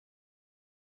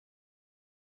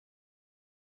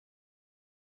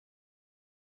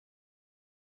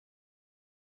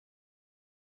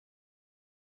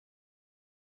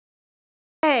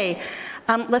Okay,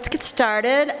 let's get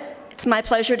started. It's my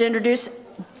pleasure to introduce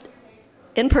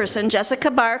in person Jessica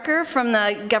Barker from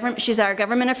the government. She's our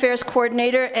Government Affairs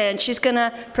Coordinator, and she's going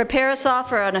to prepare us all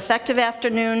for an effective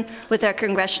afternoon with our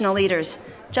congressional leaders.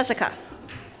 Jessica.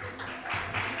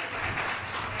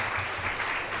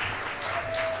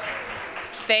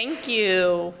 Thank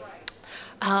you.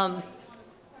 I'm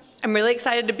really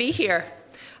excited to be here.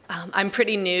 I'm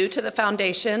pretty new to the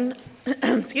foundation.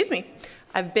 Excuse me.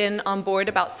 I've been on board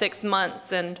about 6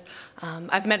 months, and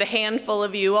I've met a handful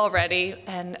of you already,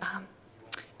 and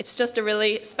it's just a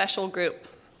really special group.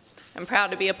 I'm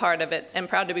proud to be a part of it and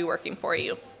proud to be working for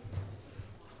you.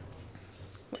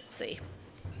 Let's see.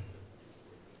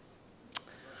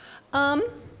 I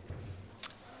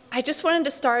just wanted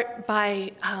to start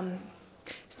by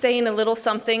saying a little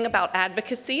something about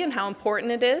advocacy and how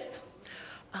important it is.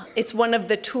 It's one of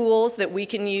the tools that we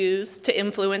can use to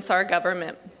influence our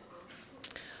government.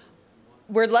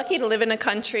 We're lucky to live in a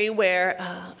country where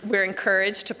we're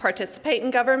encouraged to participate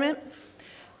in government,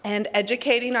 and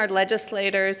educating our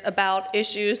legislators about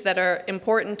issues that are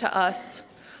important to us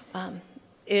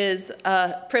is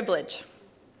a privilege.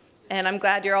 And I'm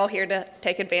glad you're all here to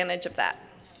take advantage of that.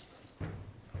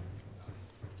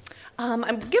 I'm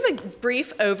going to give a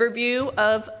brief overview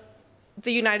of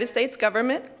the United States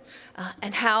government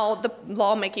and how the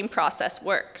lawmaking process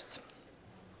works.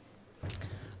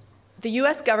 The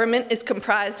U.S. government is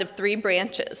comprised of 3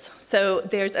 branches, so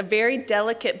there's a very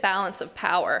delicate balance of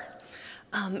power.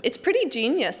 It's pretty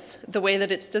genius the way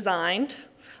that it's designed,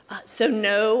 so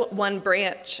no one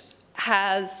branch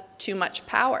has too much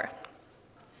power.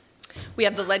 We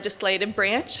have the legislative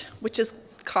branch, which is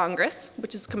Congress,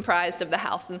 which is comprised of the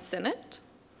House and Senate.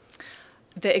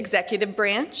 The executive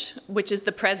branch, which is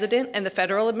the President and the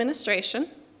federal administration.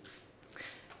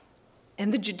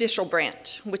 And the judicial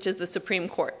branch, which is the Supreme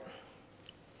Court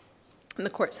and the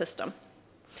court system.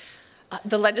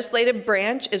 The legislative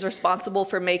branch is responsible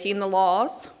for making the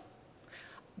laws.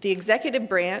 The executive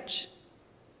branch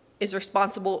is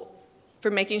responsible for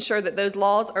making sure that those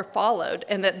laws are followed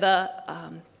and that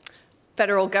the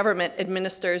federal government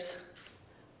administers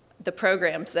the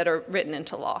programs that are written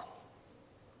into law.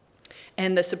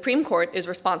 And the Supreme Court is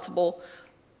responsible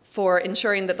for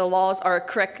ensuring that the laws are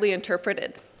correctly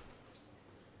interpreted.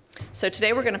 So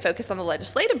today we're going to focus on the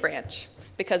legislative branch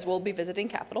because we'll be visiting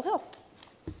Capitol Hill.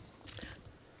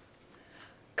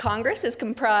 Congress is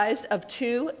comprised of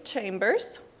 2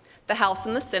 chambers, the House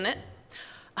and the Senate.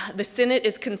 The Senate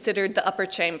is considered the upper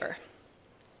chamber.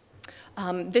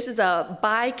 This is a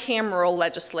bicameral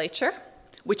legislature,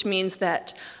 which means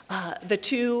that the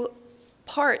 2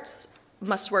 parts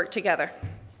must work together.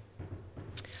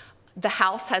 The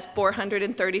House has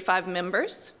 435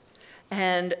 members,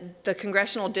 and the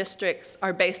congressional districts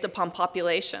are based upon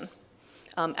population,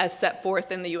 as set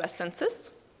forth in the U.S.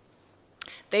 Census.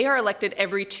 They are elected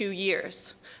every 2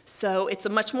 years, so it's a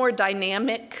much more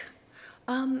dynamic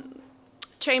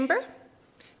chamber.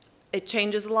 It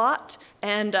changes a lot,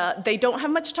 and they don't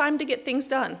have much time to get things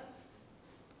done.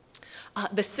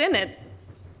 The Senate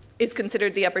is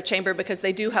considered the upper chamber because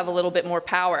they do have a little bit more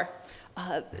power.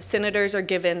 Senators are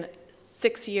given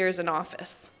 6 years in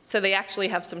office, so they actually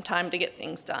have some time to get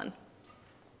things done.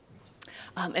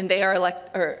 And they are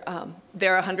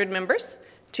there are 100 members,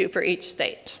 2 for each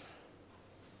state.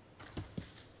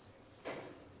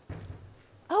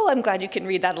 Oh, I'm glad you can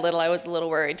read that a little. I was a little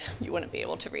worried you wouldn't be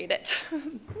able to read it.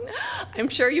 I'm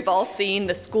sure you've all seen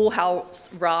the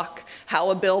Schoolhouse Rock, How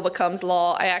a Bill Becomes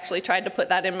Law. I actually tried to put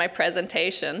that in my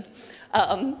presentation,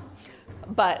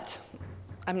 but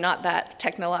I'm not that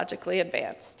technologically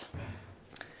advanced.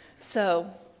 So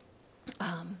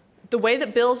the way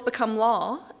that bills become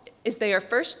law is they are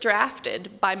first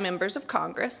drafted by members of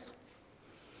Congress.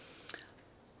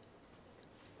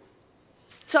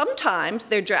 Sometimes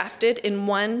they're drafted in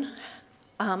one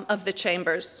of the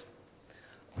chambers,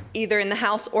 either in the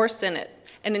House or Senate.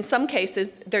 And in some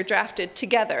cases, they're drafted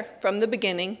together from the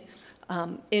beginning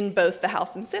in both the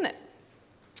House and Senate.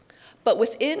 But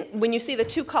when you see the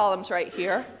 2 columns right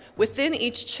here, within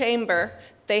each chamber,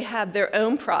 they have their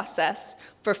own process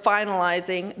for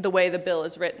finalizing the way the bill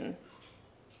is written.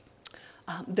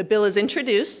 The bill is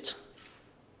introduced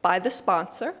by the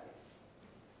sponsor.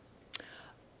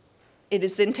 It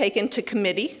is then taken to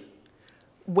committee,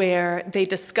 where they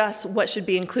discuss what should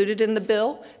be included in the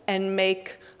bill and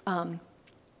make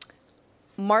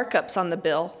markups on the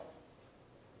bill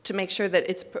to make sure that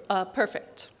it's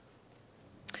perfect.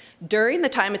 During the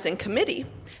time it's in committee,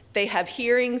 they have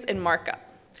hearings and markup.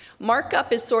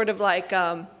 Markup is sort of like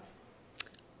a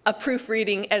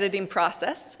proofreading, editing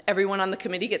process. Everyone on the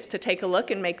committee gets to take a look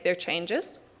and make their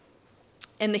changes.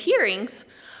 In the hearings,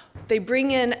 they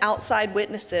bring in outside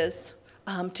witnesses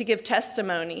to give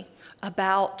testimony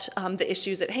about the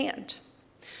issues at hand.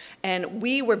 And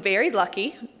we were very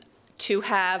lucky to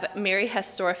have Mary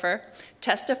Hestorfer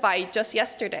testify just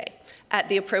yesterday at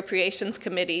the Appropriations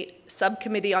Committee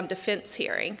Subcommittee on Defense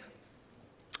hearing.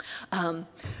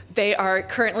 They are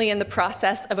currently in the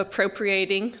process of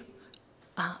appropriating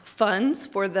funds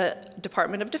for the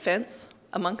Department of Defense,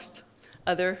 amongst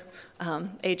other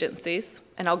agencies,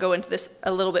 and I'll go into this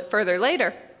a little bit further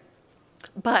later.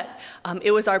 But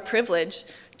it was our privilege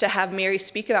to have Mary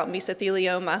speak about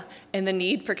mesothelioma and the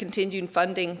need for continued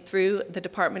funding through the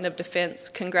Department of Defense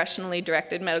congressionally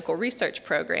directed medical research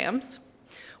programs,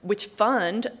 which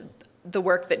fund the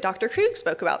work that Dr. Krug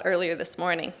spoke about earlier this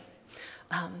morning.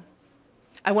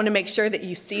 I want to make sure that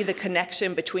you see the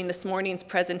connection between this morning's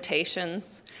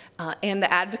presentations and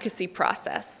the advocacy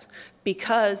process,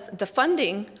 because the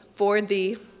funding for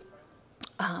the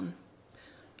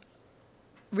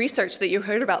research that you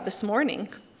heard about this morning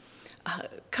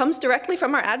comes directly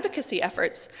from our advocacy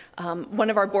efforts.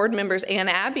 One of our board members, Ann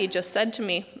Abbey, just said to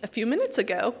me a few minutes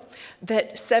ago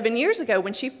that 7 years ago,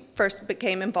 when she first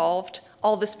became involved,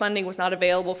 all this funding was not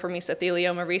available for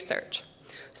mesothelioma research.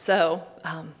 So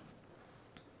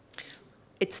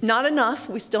it's not enough,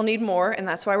 we still need more, and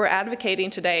that's why we're advocating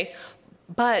today,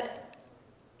 but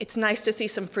it's nice to see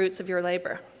some fruits of your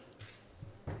labor.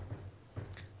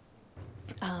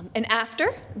 And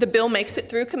after the bill makes it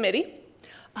through committee,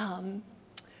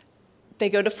 they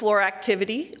go to floor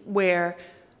activity where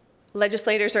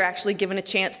legislators are actually given a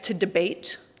chance to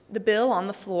debate the bill on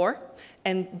the floor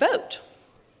and vote.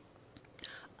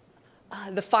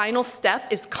 The final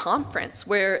step is conference,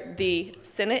 where the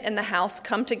Senate and the House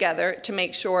come together to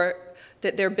make sure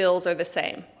that their bills are the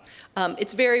same.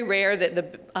 It's very rare that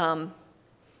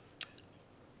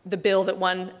the bill that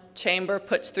one chamber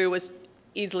puts through was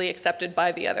easily accepted by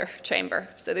the other chamber.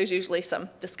 So there's usually some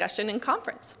discussion in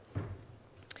conference.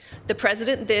 The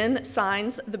president then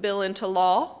signs the bill into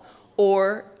law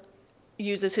or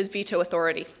uses his veto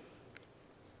authority.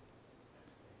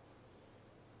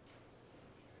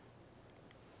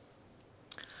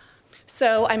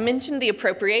 So I mentioned the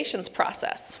appropriations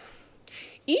process.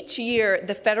 Each year,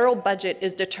 the federal budget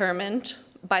is determined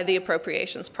by the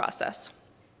appropriations process.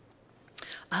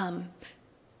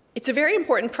 It's a very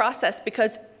important process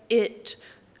because it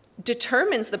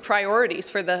determines the priorities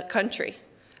for the country.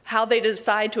 How they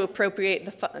decide to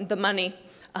appropriate the money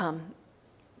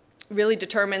really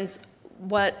determines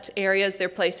what areas they're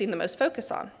placing the most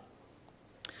focus on.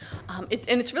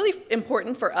 And it's really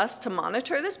important for us to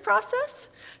monitor this process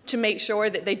to make sure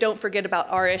that they don't forget about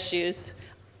our issues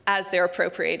as they're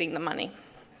appropriating the money.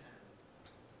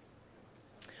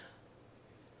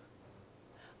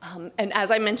 And as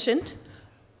I mentioned,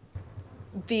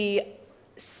 the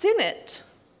Senate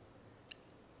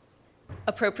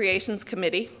Appropriations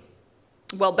Committee,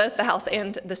 well, both the House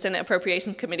and the Senate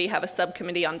Appropriations Committee have a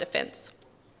subcommittee on defense.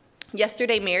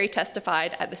 Yesterday, Mary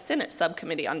testified at the Senate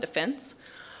Subcommittee on Defense,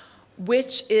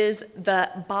 which is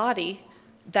the body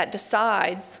that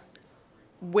decides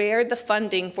where the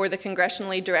funding for the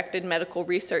congressionally directed medical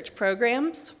research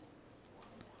programs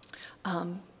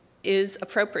is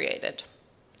appropriated.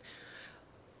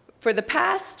 For the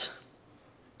past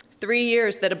 3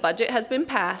 years that a budget has been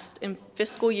passed in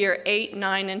fiscal year 8,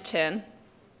 9, and 10,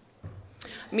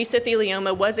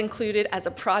 mesothelioma was included as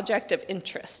a project of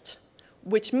interest,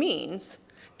 which means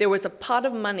there was a pot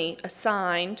of money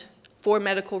assigned for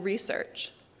medical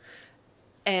research,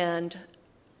 and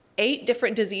 8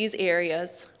 different disease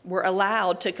areas were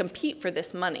allowed to compete for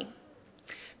this money.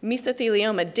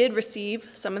 Mesothelioma did receive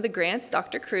some of the grants,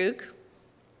 Dr. Krug,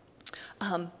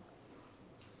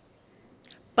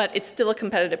 but it's still a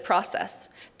competitive process.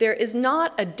 There is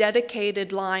not a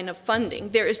dedicated line of funding.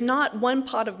 There is not one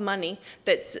pot of money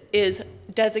that is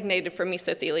designated for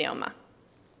mesothelioma.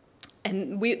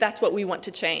 And that's what we want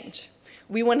to change.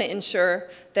 We want to ensure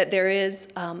that there is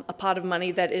a pot of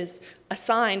money that is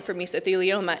assigned for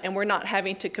mesothelioma, and we're not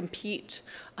having to compete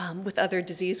with other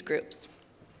disease groups.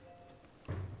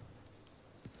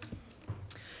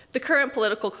 The current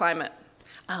political climate.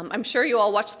 I'm sure you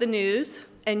all watch the news,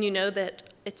 and you know that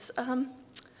it's a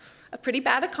pretty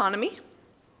bad economy.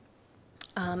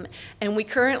 And we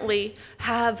currently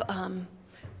have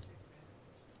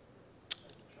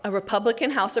a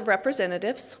Republican House of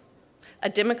Representatives, a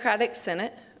Democratic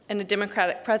Senate, and a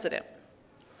Democratic President.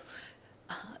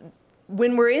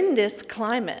 When we're in this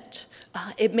climate,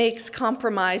 it makes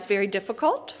compromise very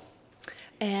difficult,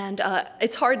 and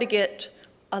it's hard to get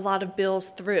a lot of bills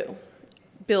through,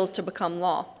 bills to become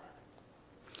law.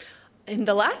 In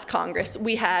the last Congress,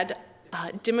 we had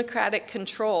Democratic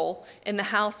control in the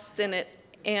House, Senate,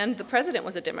 and the president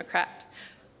was a Democrat.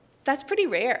 That's pretty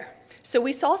rare. So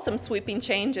we saw some sweeping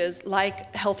changes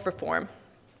like health reform.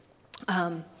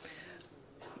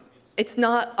 It's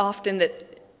not often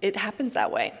that it happens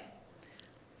that way.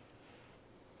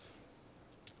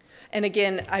 And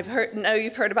again, know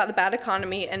you've heard about the bad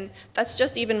economy, and that's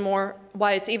just even more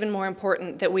why it's even more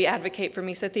important that we advocate for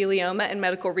mesothelioma and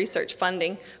medical research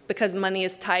funding, because money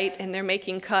is tight and they're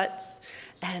making cuts,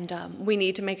 and we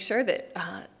need to make sure that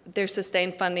there's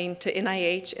sustained funding to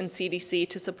NIH and CDC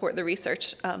to support the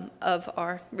research of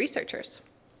our researchers.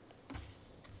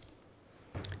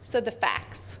 So the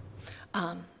facts.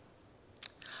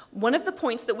 One of the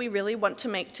points that we really want to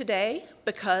make today,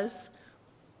 because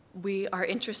we are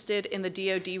interested in the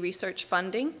DoD research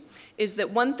funding, is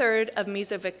that 1/3 of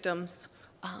meso victims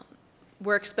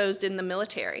were exposed in the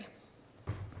military.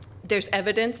 There's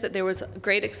evidence that there was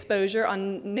great exposure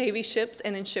on Navy ships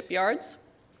and in shipyards.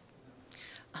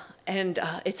 And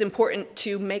it's important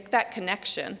to make that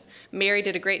connection. Mary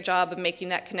did a great job of making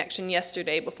that connection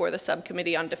yesterday before the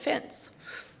Subcommittee on Defense,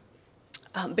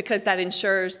 because that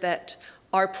ensures that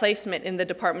our placement in the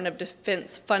Department of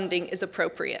Defense funding is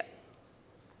appropriate.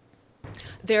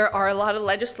 There are a lot of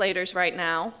legislators right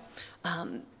now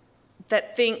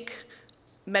that think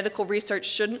medical research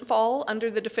shouldn't fall under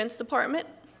the Defense Department.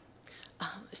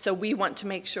 So we want to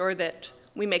make sure that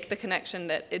we make the connection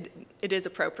that it is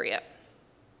appropriate.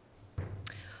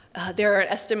 There are an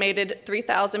estimated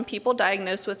 3,000 people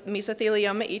diagnosed with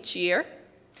mesothelioma each year.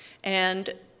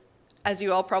 And as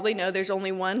you all probably know, there's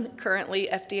only one currently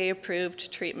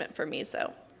FDA-approved treatment for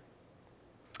meso.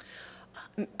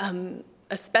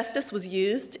 Asbestos was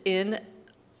used in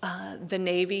the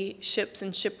Navy ships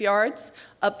and shipyards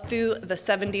up through the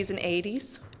 70s and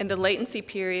 80s, and the latency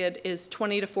period is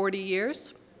 20 to 40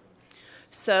 years.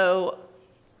 So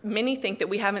many think that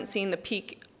we haven't seen the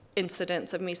peak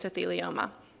incidence of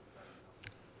mesothelioma.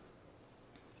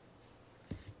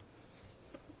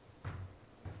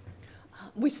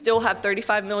 We still have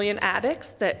 35 million addicts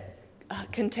that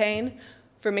contain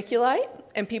vermiculite,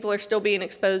 and people are still being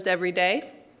exposed every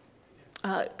day.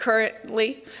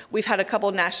 Currently, we've had a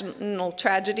couple national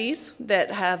tragedies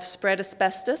that have spread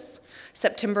asbestos.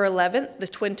 September 11th, the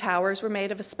Twin Towers were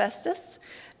made of asbestos,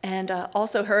 and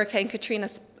also Hurricane Katrina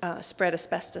spread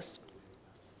asbestos.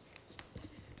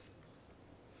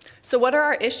 So what are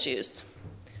our issues?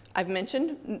 I've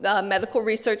mentioned medical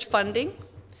research funding.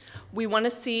 We want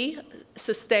to see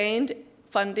sustained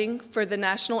funding for the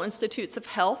National Institutes of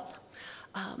Health.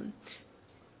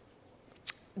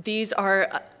 These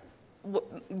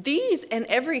and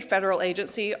every federal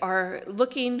agency are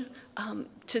looking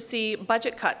to see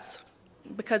budget cuts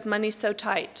because money's so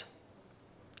tight.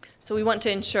 So we want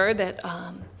to ensure that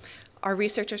our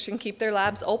researchers can keep their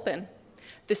labs open.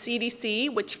 The CDC,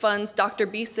 which funds Dr.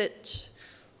 Bisic's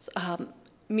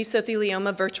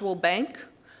Mesothelioma Virtual Bank,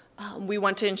 we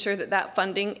want to ensure that that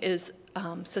funding is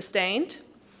sustained.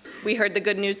 We heard the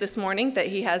good news this morning that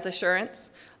he has assurance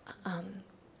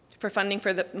for funding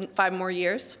for the 5 more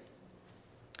years.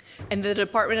 And the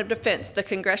Department of Defense, the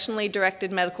congressionally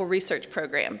directed medical research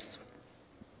programs.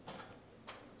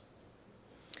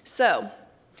 So,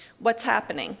 what's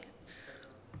happening?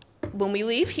 When we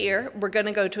leave here, we're going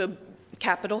to go to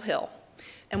Capitol Hill,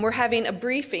 and we're having a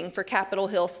briefing for Capitol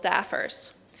Hill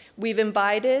staffers. We've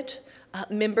invited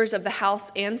members of the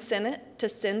House and Senate to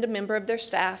send a member of their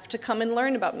staff to come and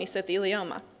learn about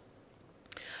mesothelioma.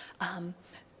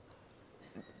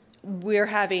 We're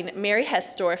having Mary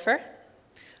Hestorfer,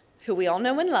 who we all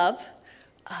know and love,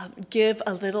 give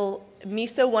a little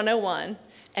Meso 101,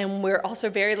 and we're also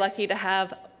very lucky to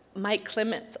have Mike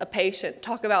Clements, a patient,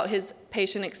 talk about his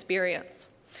patient experience.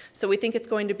 So we think it's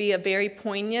going to be a very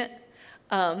poignant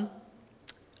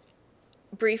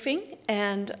briefing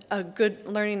and a good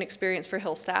learning experience for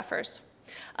Hill staffers.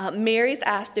 Mary's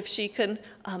asked if she can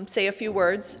say a few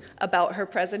words about her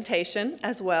presentation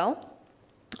as well,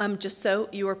 just so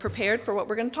you are prepared for what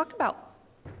we're going to talk about.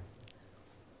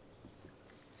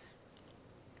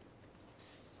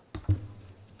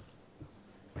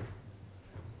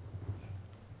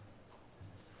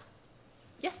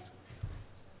 Yes?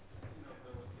 You know,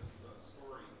 there was this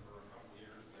story for a couple of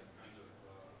years that kind of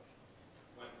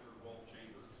went through both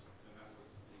chambers, and that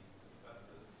was the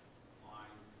asbestos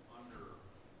line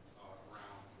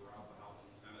underground throughout the House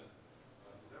and Senate.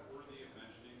 Is that worthy of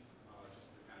mentioning,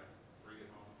 just to kind of bring it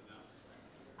home to them?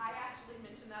 I actually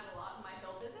mention that a lot in my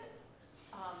Hill visits.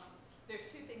 There's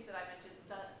 2 things that I mentioned.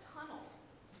 The tunnels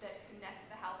that connect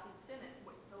the House and Senate,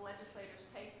 which the legislators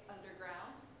take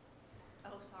underground.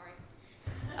 Oh, sorry.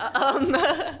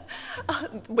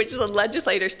 which the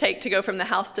legislators take to go from the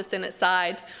House to Senate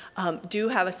side, do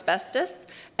have asbestos,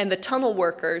 and the tunnel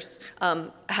workers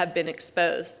have been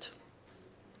exposed.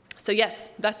 So yes,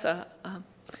 that's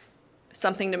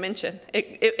something to mention.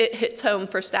 It hits home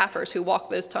for staffers who walk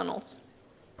those tunnels.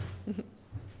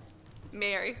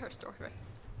 Mary, her story.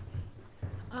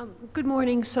 Good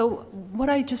morning. So what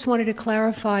I just wanted to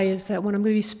clarify is that when I'm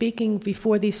going to be speaking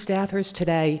before these staffers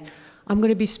today, I'm going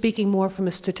to be speaking more from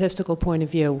a statistical point of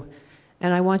view.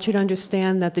 And I want you to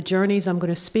understand that the journeys I'm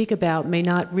going to speak about may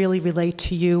not really relate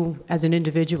to you as an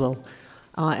individual.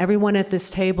 Everyone at this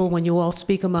table, when you all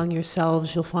speak among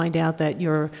yourselves, you'll find out that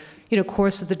your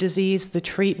course of the disease, the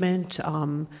treatment,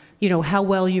 how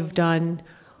well you've done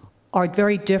are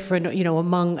very different,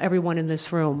 among everyone in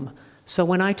this room. So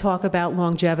when I talk about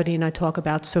longevity and I talk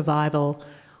about survival,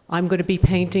 I'm going to be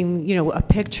painting, a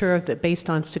picture that based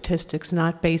on statistics,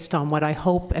 not based on what I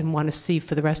hope and want to see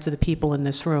for the rest of the people in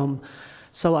this room.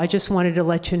 So I just wanted to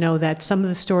let you know that some of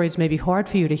the stories may be hard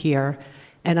for you to hear,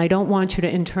 and I don't want you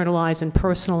to internalize and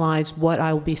personalize what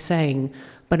I will be saying,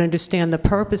 but understand the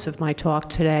purpose of my talk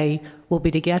today will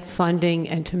be to get funding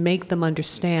and to make them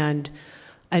understand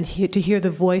and to hear the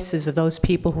voices of those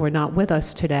people who are not with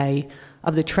us today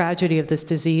of the tragedy of this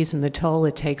disease and the toll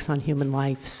it takes on human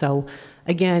life. So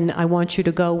again, I want you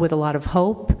to go with a lot of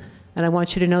hope, and I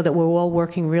want you to know that we're all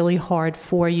working really hard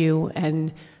for you,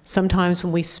 and sometimes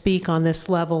when we speak on this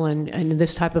level and in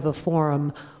this type of a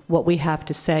forum, what we have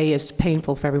to say is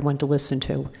painful for everyone to listen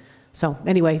to. So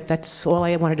anyway, that's all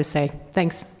I wanted to say.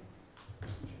 Thanks.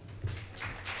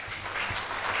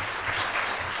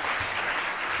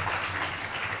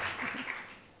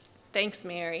 Thanks,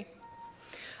 Mary.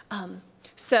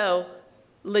 So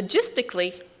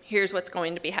logistically, here's what's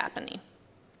going to be happening.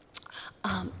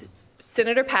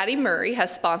 Senator Patty Murray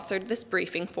has sponsored this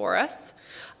briefing for us.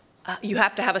 You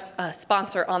have to have a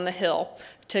sponsor on the Hill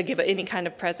to give any kind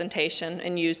of presentation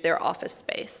and use their office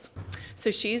space.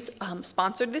 So she's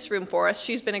sponsored this room for us.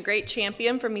 She's been a great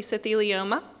champion for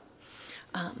mesothelioma.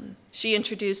 She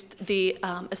introduced the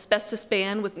asbestos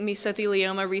ban with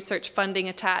mesothelioma research funding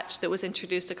attached that was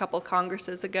introduced a couple of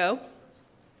Congresses ago.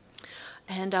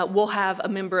 And we'll have a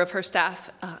member of her staff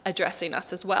addressing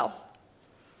us as well.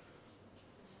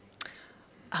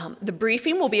 The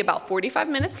briefing will be about 45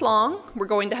 minutes long. We're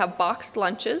going to have boxed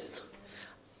lunches,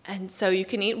 and so you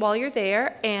can eat while you're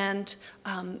there, and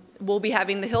we'll be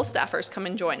having the Hill staffers come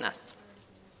and join us.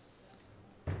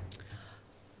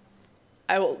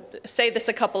 I will say this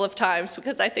a couple of times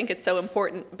because I think it's so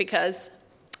important, because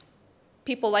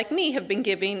people like me have been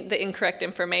giving the incorrect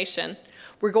information.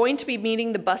 We're going to be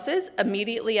meeting the buses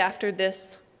immediately after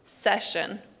this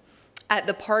session at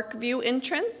the Parkview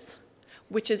entrance,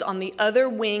 which is on the other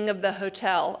wing of the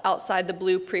hotel outside the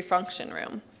blue pre-function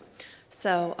room.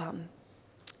 So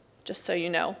just so you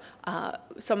know,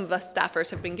 some of us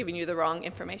staffers have been giving you the wrong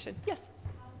information. Yes?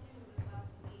 How soon will the bus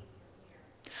leave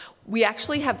from here? We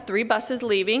actually have 3 buses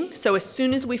leaving, so as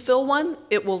soon as we fill one,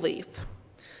 it will leave.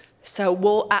 So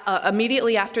we'll,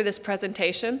 immediately after this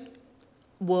presentation,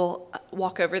 we'll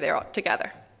walk over there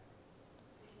together.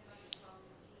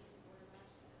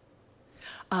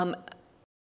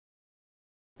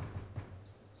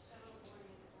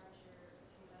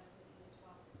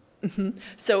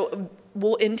 So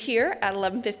we'll end here at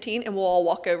 11:15, and we'll all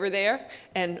walk over there,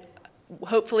 and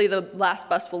hopefully the last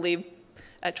bus will leave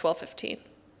at 12:15. Are we traveling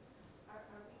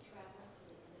to the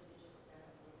individual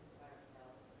ceremonies by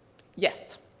ourselves?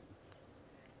 Yes.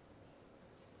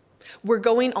 We're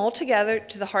going all together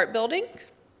to the Hart Building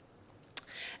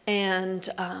and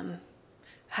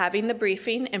having the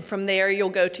briefing, and from there you'll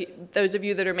go to, those of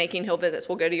you that are making Hill visits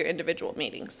will go to your individual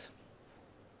meetings.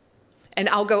 And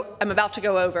I'm about to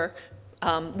go over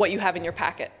what you have in your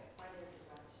packet.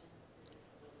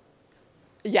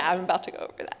 Yeah, I'm about to go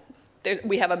over that.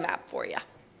 We have a map for you.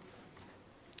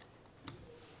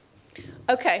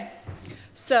 Okay,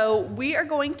 so we are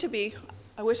going to be,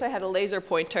 I wish I had a laser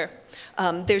pointer.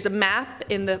 There's a map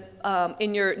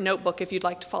in your notebook if you'd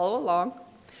like to follow along.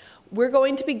 We're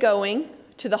going to be going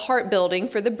to the Hart Building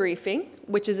for the briefing,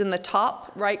 which is in the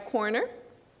top right corner.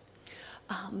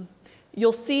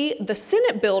 You'll see the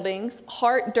Senate buildings,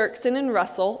 Hart, Dirksen, and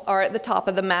Russell, are at the top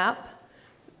of the map.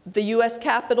 The U.S.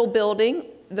 Capitol building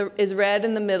is red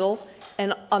in the middle,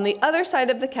 and on the other side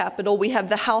of the Capitol, we have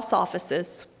the House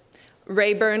offices,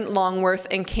 Rayburn, Longworth,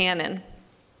 and Cannon.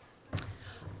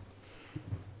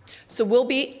 So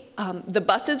the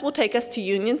buses will take us to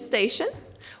Union Station,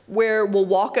 where we'll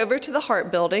walk over to the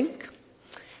Hart Building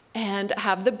and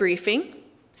have the briefing.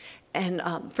 And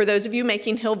for those of you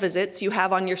making Hill visits, you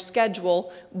have on your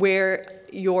schedule where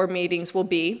your meetings will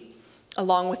be,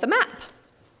 along with the map.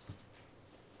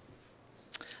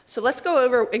 So let's go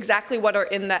over exactly what are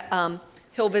in the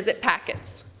Hill visit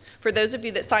packets. For those of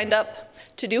you that signed up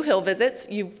to do Hill visits,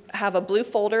 you have a blue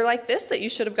folder like this that you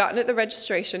should have gotten at the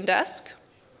registration desk.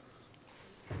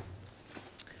 And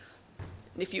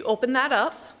if you open that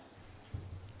up,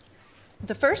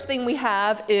 the first thing we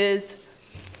have is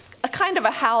a kind of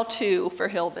a how-to for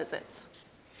Hill visits.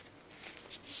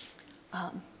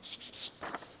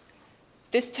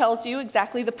 This tells you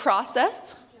exactly the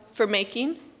process for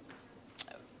making,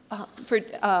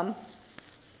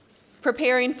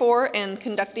 preparing for and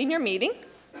conducting your meeting.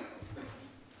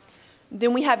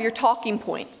 Then we have your talking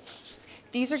points.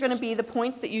 These are going to be the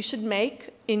points that you should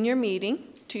make in your meeting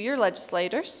to your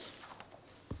legislators.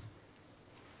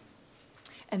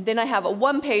 And then I have a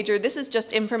one-pager. This is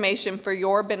just information for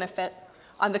your benefit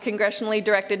on the congressionally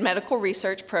directed medical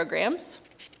research programs.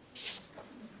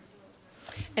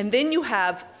 And then you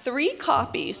have 3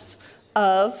 copies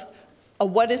of a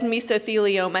What is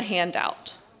Mesothelioma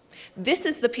handout. This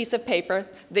is the piece of paper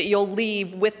that you'll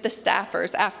leave with the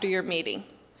staffers after your meeting.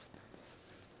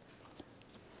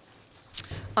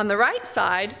 On the right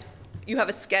side, you have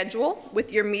a schedule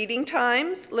with your meeting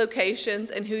times,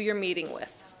 locations, and who you're meeting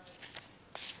with.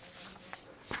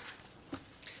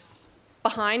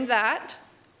 Behind that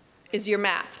is your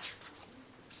map,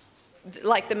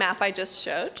 like the map I just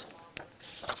showed.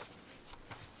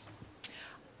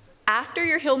 After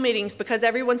your Hill meetings, because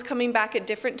everyone's coming back at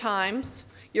different times,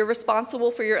 you're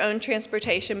responsible for your own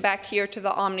transportation back here to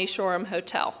the Omni Shoreham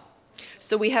Hotel.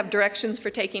 So we have directions for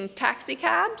taking taxi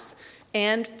cabs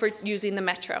and for using the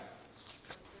metro.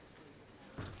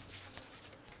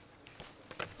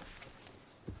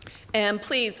 And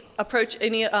please approach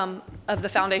any of the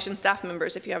foundation staff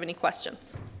members if you have any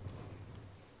questions.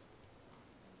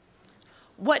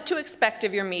 What to expect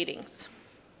of your meetings.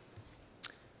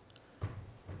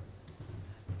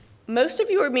 Most of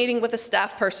you are meeting with a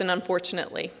staff person,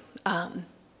 unfortunately.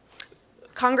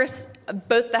 Congress,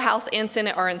 both the House and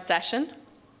Senate are in session,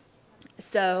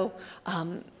 so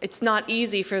it's not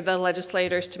easy for the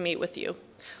legislators to meet with you.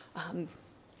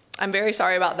 I'm very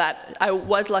sorry about that. I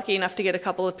was lucky enough to get a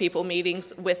couple of people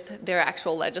meetings with their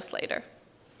actual legislator.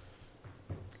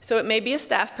 So it may be a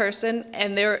staff person,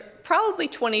 and they're probably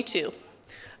 22.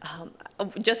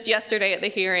 Just yesterday at the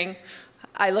hearing,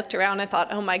 I looked around and thought,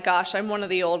 oh my gosh, I'm one of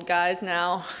the old guys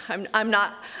now. I'm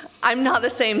not the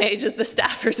same age as the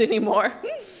staffers anymore.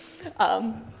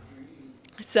 But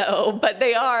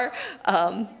they are,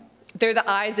 they're the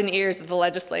eyes and ears of the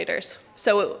legislators.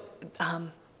 So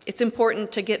it's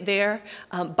important to get their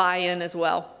buy-in as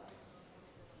well.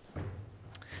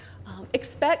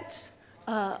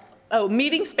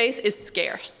 Meeting space is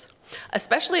scarce.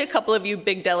 Especially a couple of you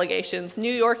big delegations,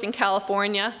 New York and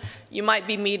California, you might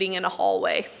be meeting in a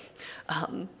hallway.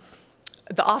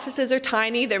 The offices are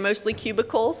tiny, they're mostly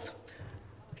cubicles.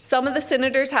 Some of the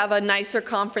senators have a nicer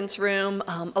conference room.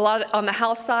 On the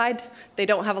House side, they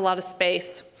don't have a lot of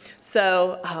space.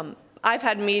 So I've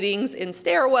had meetings in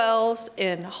stairwells,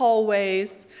 in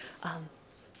hallways.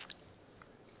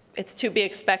 It's to be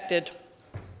expected.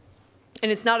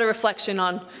 And it's not a reflection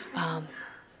on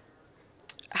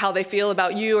how they feel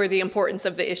about you or the importance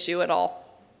of the issue at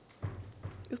all.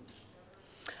 Oops.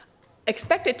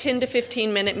 Expect a 10 to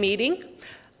 15-minute meeting.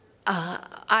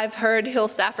 I've heard Hill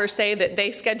staffers say that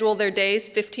they schedule their days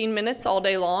 15 minutes all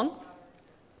day long.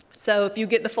 So if you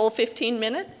get the full 15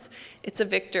 minutes, it's a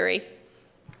victory.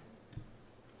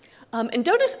 And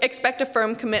don't expect a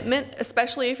firm commitment,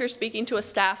 especially if you're speaking to a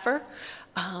staffer.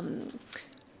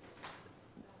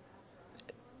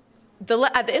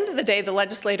 At the end of the day, the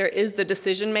legislator is the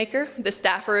decision maker. The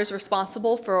staffer is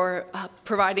responsible for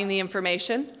providing the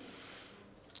information,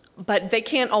 but they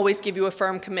can't always give you a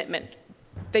firm commitment.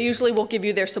 They usually will give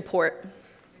you their support.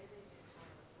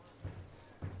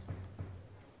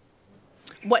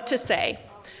 What to say.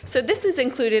 So this is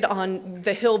included on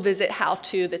the Hill Visit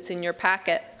How-To that's in your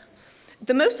packet.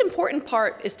 The most important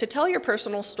part is to tell your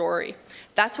personal story.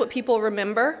 That's what people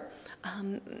remember,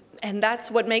 and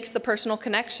that's what makes the personal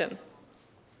connection.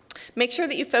 Make sure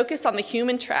that you focus on the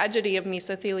human tragedy of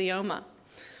mesothelioma.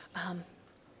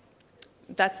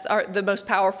 That's the most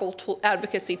powerful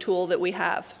advocacy tool that we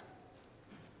have.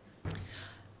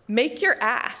 Make your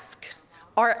ask.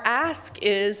 Our ask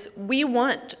is, we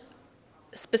want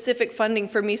specific funding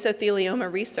for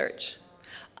mesothelioma research.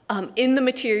 In the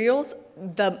materials,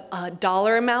 the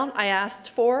dollar amount I asked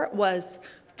for was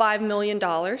 $5 million.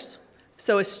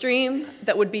 So a stream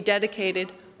that would be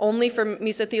dedicated only for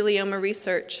mesothelioma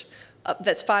research,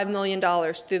 that's $5 million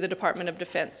through the Department of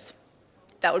Defense.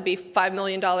 That would be $5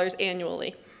 million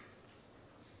annually.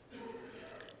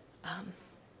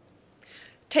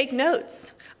 Take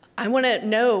notes. I'm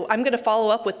going to follow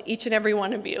up with each and every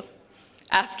one of you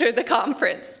after the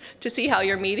conference to see how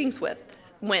your meetings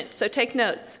went. So take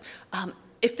notes.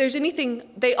 If there's anything,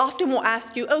 they often will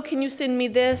ask you, oh, can you send me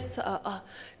this?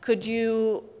 Could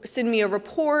you send me a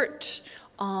report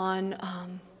on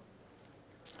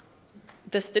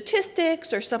the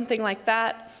statistics or something like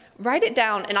that? Write it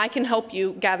down, and I can help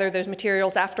you gather those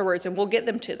materials afterwards, and we'll get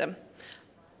them to them.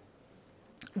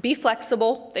 Be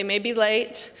flexible. They may be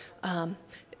late.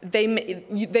 They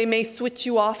may switch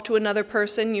you off to another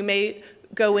person. You may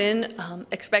go in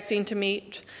expecting to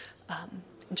meet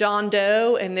John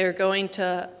Doe, and they're going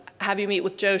to have you meet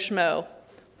with Joe Schmo.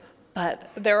 But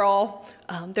they're all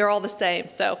the same,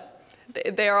 so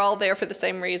they're all there for the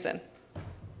same reason.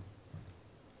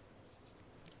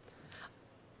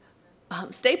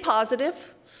 Stay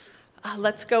positive.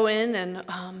 Let's go in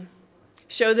and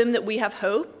show them that we have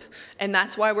hope, and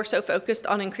that's why we're so focused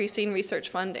on increasing research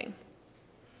funding.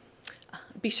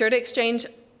 Be sure to exchange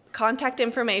contact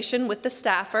information with the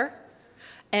staffer,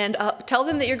 and tell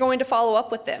them that you're going to follow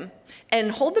up with them,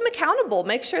 and hold them accountable.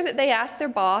 Make sure that they ask their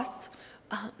boss,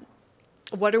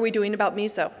 what are we doing about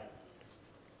meso?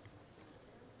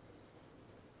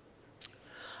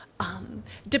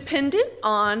 Dependent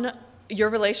on your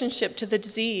relationship to the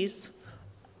disease,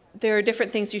 there are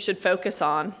different things you should focus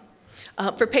on.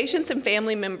 For patients and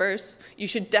family members, you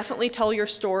should definitely tell your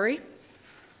story.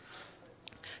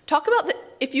 Talk about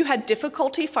if you had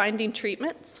difficulty finding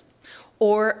treatments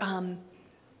or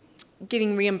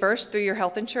getting reimbursed through your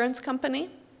health insurance company.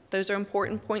 Those are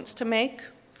important points to make.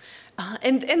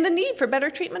 And the need for better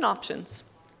treatment options.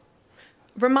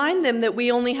 Remind them that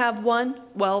we only have one,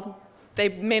 well, they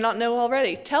may not know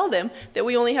already. Tell them that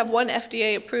we only have one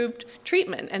FDA-approved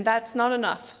treatment, and that's not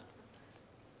enough.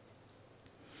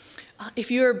 If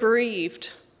you are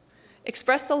bereaved,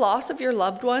 express the loss of your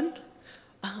loved one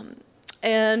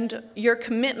and your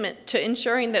commitment to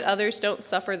ensuring that others don't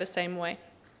suffer the same way.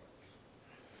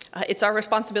 It's our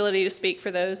responsibility to speak for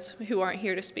those who aren't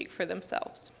here to speak for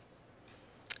themselves.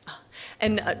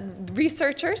 And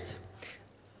researchers,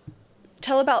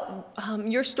 tell about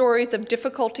your stories of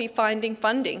difficulty finding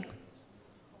funding.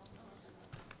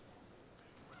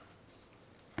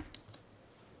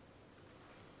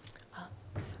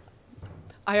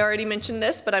 I already mentioned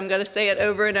this, but I'm going to say it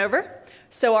over and over.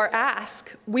 So our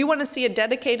ask, we want to see a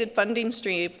dedicated funding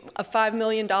stream of $5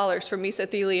 million for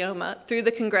mesothelioma through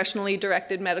the Congressionally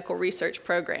Directed Medical Research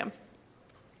Program.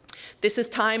 This is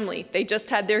timely. They just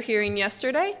had their hearing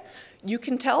yesterday. You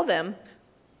can tell them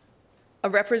a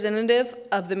representative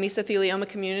of the mesothelioma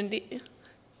community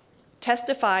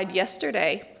testified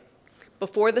yesterday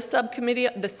before the subcommittee,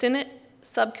 the Senate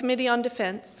Subcommittee on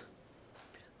Defense,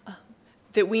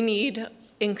 that we need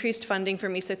increased funding for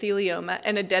mesothelioma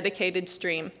and a dedicated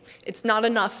stream. It's not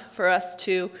enough for us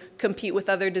to compete with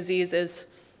other diseases.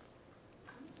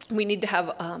 We need to have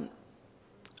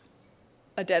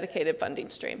a dedicated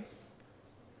funding stream.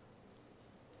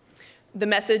 The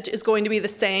message is going to be the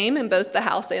same in both the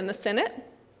House and the Senate.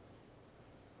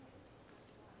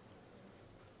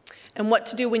 And what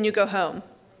to do when you go home.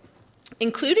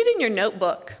 Included in your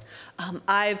notebook,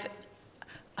 I've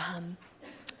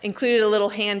included a little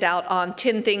handout on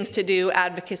 10 things to do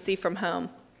advocacy from home.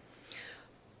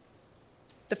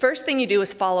 The first thing you do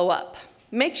is follow up.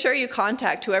 Make sure you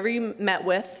contact whoever you met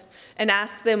with and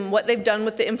ask them what they've done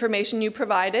with the information you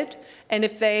provided and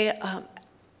if they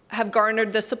have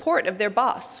garnered the support of their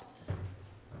boss.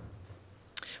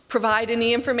 Provide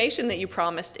any information that you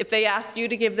promised. If they ask you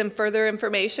to give them further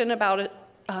information about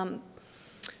a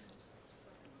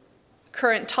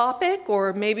current topic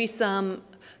or maybe some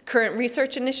current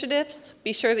research initiatives,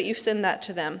 be sure that you send that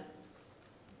to them.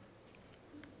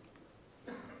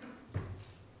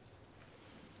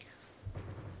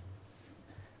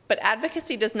 But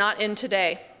advocacy does not end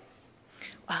today.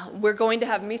 We're going to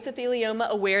have Mesothelioma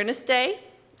Awareness Day,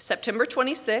 September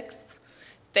 26th.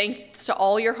 Thanks to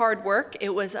all your hard work.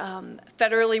 It was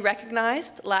federally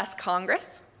recognized last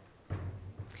Congress.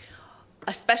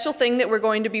 A special thing that we're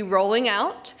going to be rolling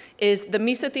out is the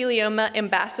Mesothelioma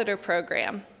Ambassador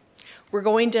Program. We're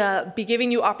going to be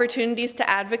giving you opportunities to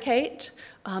advocate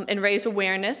and raise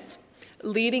awareness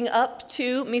leading up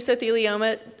to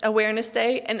Mesothelioma Awareness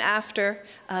Day and after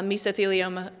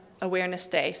Mesothelioma Awareness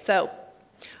Day. So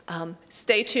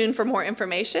stay tuned for more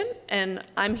information, and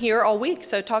I'm here all week,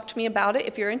 so talk to me about it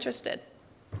if you're interested.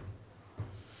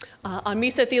 On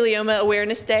Mesothelioma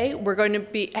Awareness Day, we're going to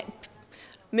be,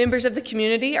 members of the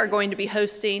community are going to be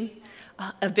hosting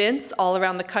events all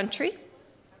around the country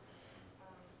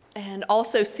and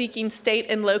also seeking state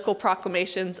and local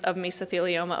proclamations of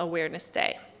Mesothelioma Awareness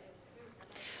Day.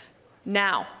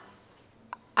 Now,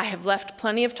 I have left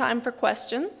plenty of time for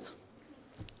questions.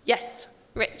 Yes,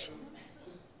 Rich.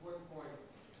 Just one point.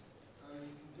 On the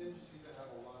contingencies that have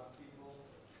a lot of people,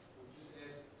 we just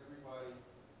ask everybody,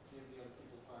 give the other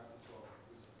people time to talk.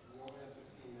 Because we only have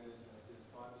 15 minutes, and if there's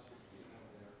 5 or 6 people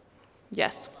in there,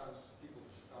 Yes. sometimes people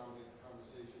just dominate the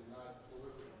conversation, not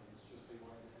deliberately. It's just they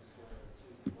want to get this story out.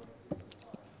 They want to give them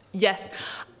time. Yes.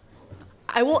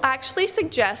 I will actually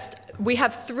suggest, we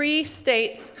have 3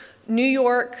 states, New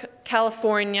York,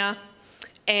 California,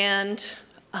 and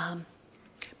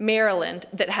Maryland,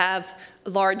 that have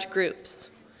large groups.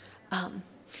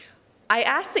 I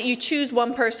ask that you choose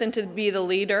one person to be the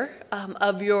leader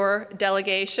of your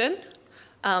delegation.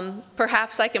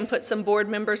 Perhaps I can put some board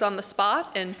members on the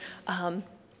spot. And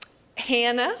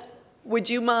Hannah, would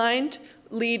you mind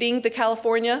leading the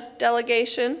California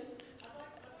delegation?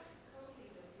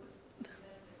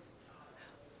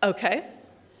 Okay.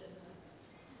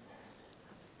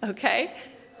 Okay.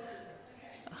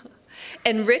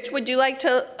 And Rich, would you like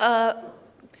to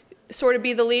sort of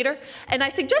be the leader? And I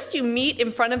suggest you meet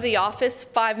in front of the office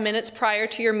 5 minutes prior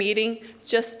to your meeting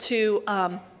just to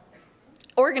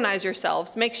organize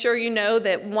yourselves. Make sure you know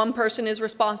that one person is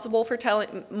responsible for telling,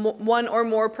 one or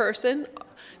more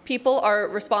people are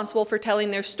responsible for telling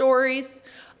their stories.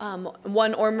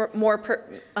 One or more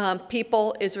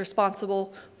people is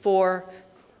responsible for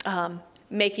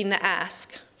making the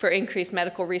ask for increased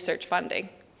medical research funding.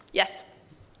 Yes?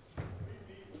 We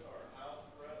meet with our House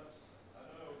reps. I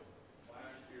know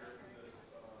last year this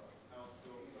House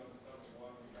Bill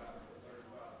 771 got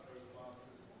 35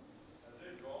 co-sponsors. Has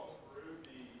it gone through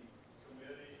the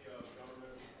Committee of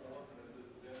Government Reform, and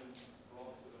has this been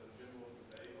brought to the general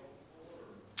debate on the floor,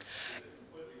 or is it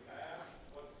completely passed?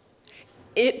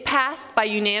 It passed by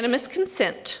unanimous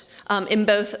consent in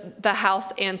both the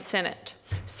House and Senate.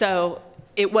 So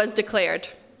it was declared.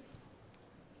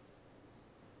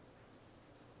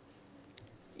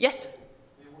 Yes?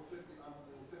 There were 50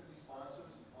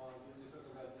 sponsors on, you're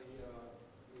talking about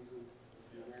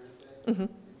the Awareness Day. Mm-hmm.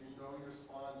 If you know your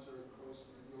sponsor,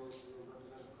 your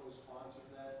representative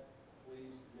co-sponsored that,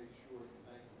 please make sure you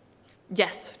thank them.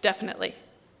 Yes, definitely.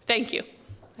 Thank you.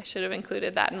 I should have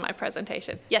included that in my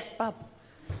presentation. Yes, Bob?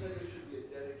 You said there should be a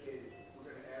dedicated,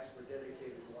 we're going to ask for a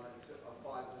dedicated line of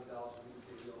 $5 million for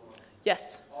mesothelioma.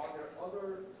 Yes. Are there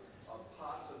other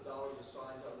pots of dollars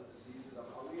assigned to other diseases? Are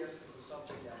we asking for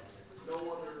something that no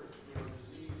other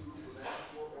disease group would ask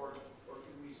for, or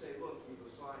can we say, look, we've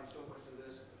assigned so much to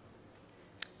this?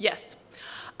 Yes.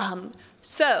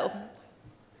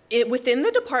 Within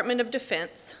the Department of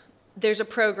Defense, there's a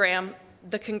program,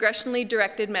 the Congressionally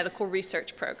Directed Medical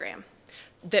Research Program,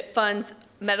 that funds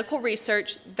medical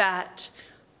research that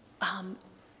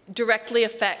directly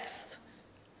affects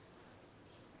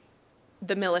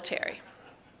the military.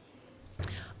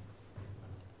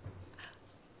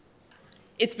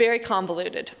 It's very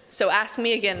convoluted, so ask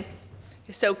me again.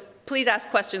 So please ask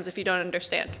questions if you don't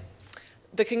understand.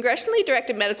 The Congressionally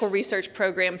Directed Medical Research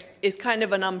Program is kind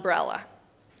of an umbrella.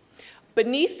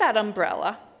 Beneath that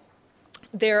umbrella,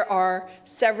 there are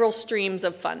several streams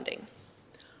of funding.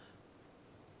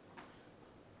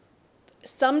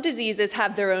 Some diseases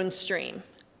have their own stream,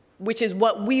 which is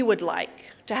what we would like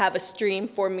to have a stream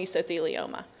for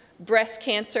mesothelioma. Breast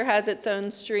cancer has its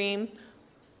own stream.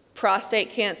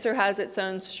 Prostate cancer has its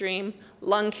own stream.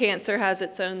 Lung cancer has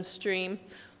its own stream.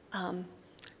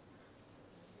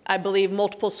 I believe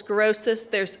multiple sclerosis,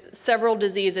 there's several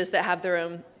diseases that have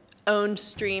their own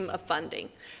stream of funding.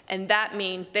 And that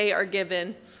means they are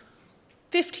given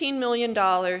 $15 million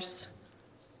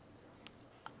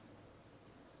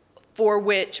for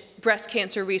which breast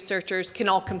cancer researchers can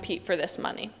all compete for this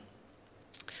money.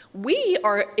 We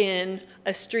are in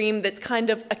a stream that's kind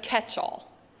of a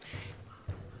catch-all.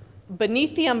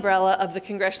 Beneath the umbrella of the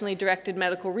Congressionally Directed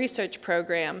Medical Research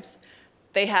Programs,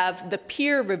 they have the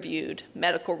peer-reviewed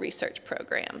medical research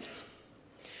programs.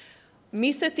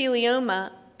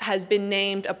 Mesothelioma has been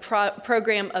named a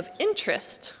program of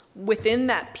interest within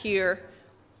that peer-reviewed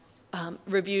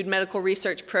medical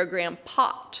research program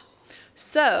pot.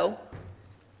 So,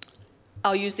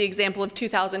 I'll use the example of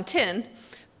 2010.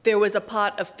 There was a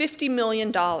pot of $50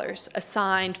 million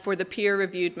assigned for the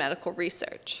peer-reviewed medical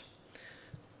research.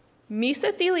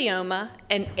 Mesothelioma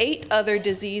and 8 other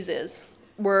diseases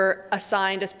were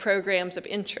assigned as programs of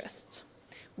interest,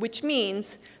 which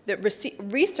means that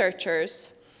researchers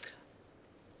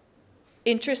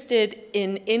interested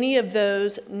in any of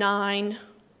those 9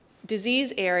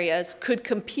 disease areas could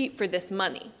compete for this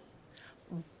money.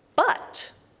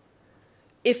 But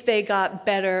if they got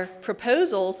better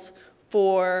proposals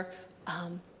for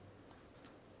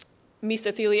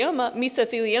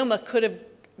mesothelioma could have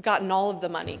gotten all of the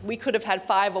money. We could have had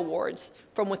 5 awards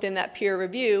from within that peer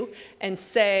review, and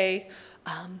say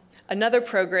another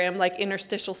program like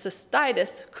interstitial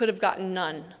cystitis could have gotten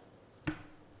none.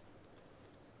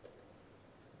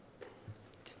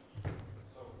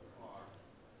 So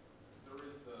there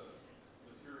is the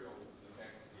material the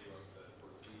text gave us that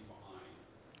we're leave behind.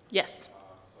 Yes.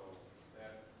 So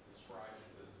that describes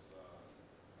this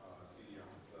CDM,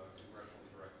 the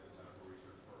Congressionally Directed Medical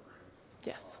Research Program.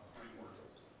 Yes. Framework.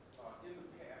 In the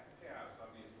past,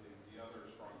 obviously, the other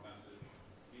strong message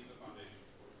Visa Foundation's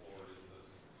put forward is this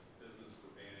business for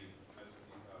banning asbestos.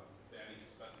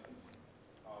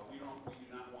 We do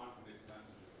not want mixed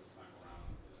messages this time around,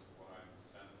 is what I'm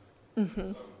sensing.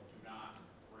 So do not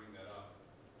bring that up.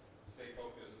 Stay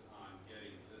focused on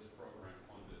getting this program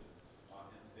funded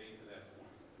and stay to that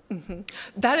point.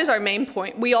 That is our main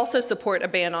point. We also support a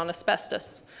ban on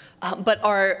asbestos, but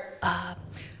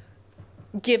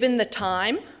given the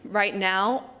time right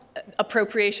now,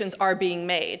 appropriations are being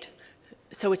made.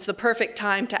 So it's the perfect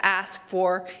time to ask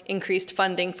for increased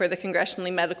funding for the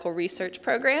congressionally medical research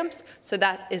programs. So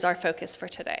that is our focus for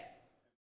today.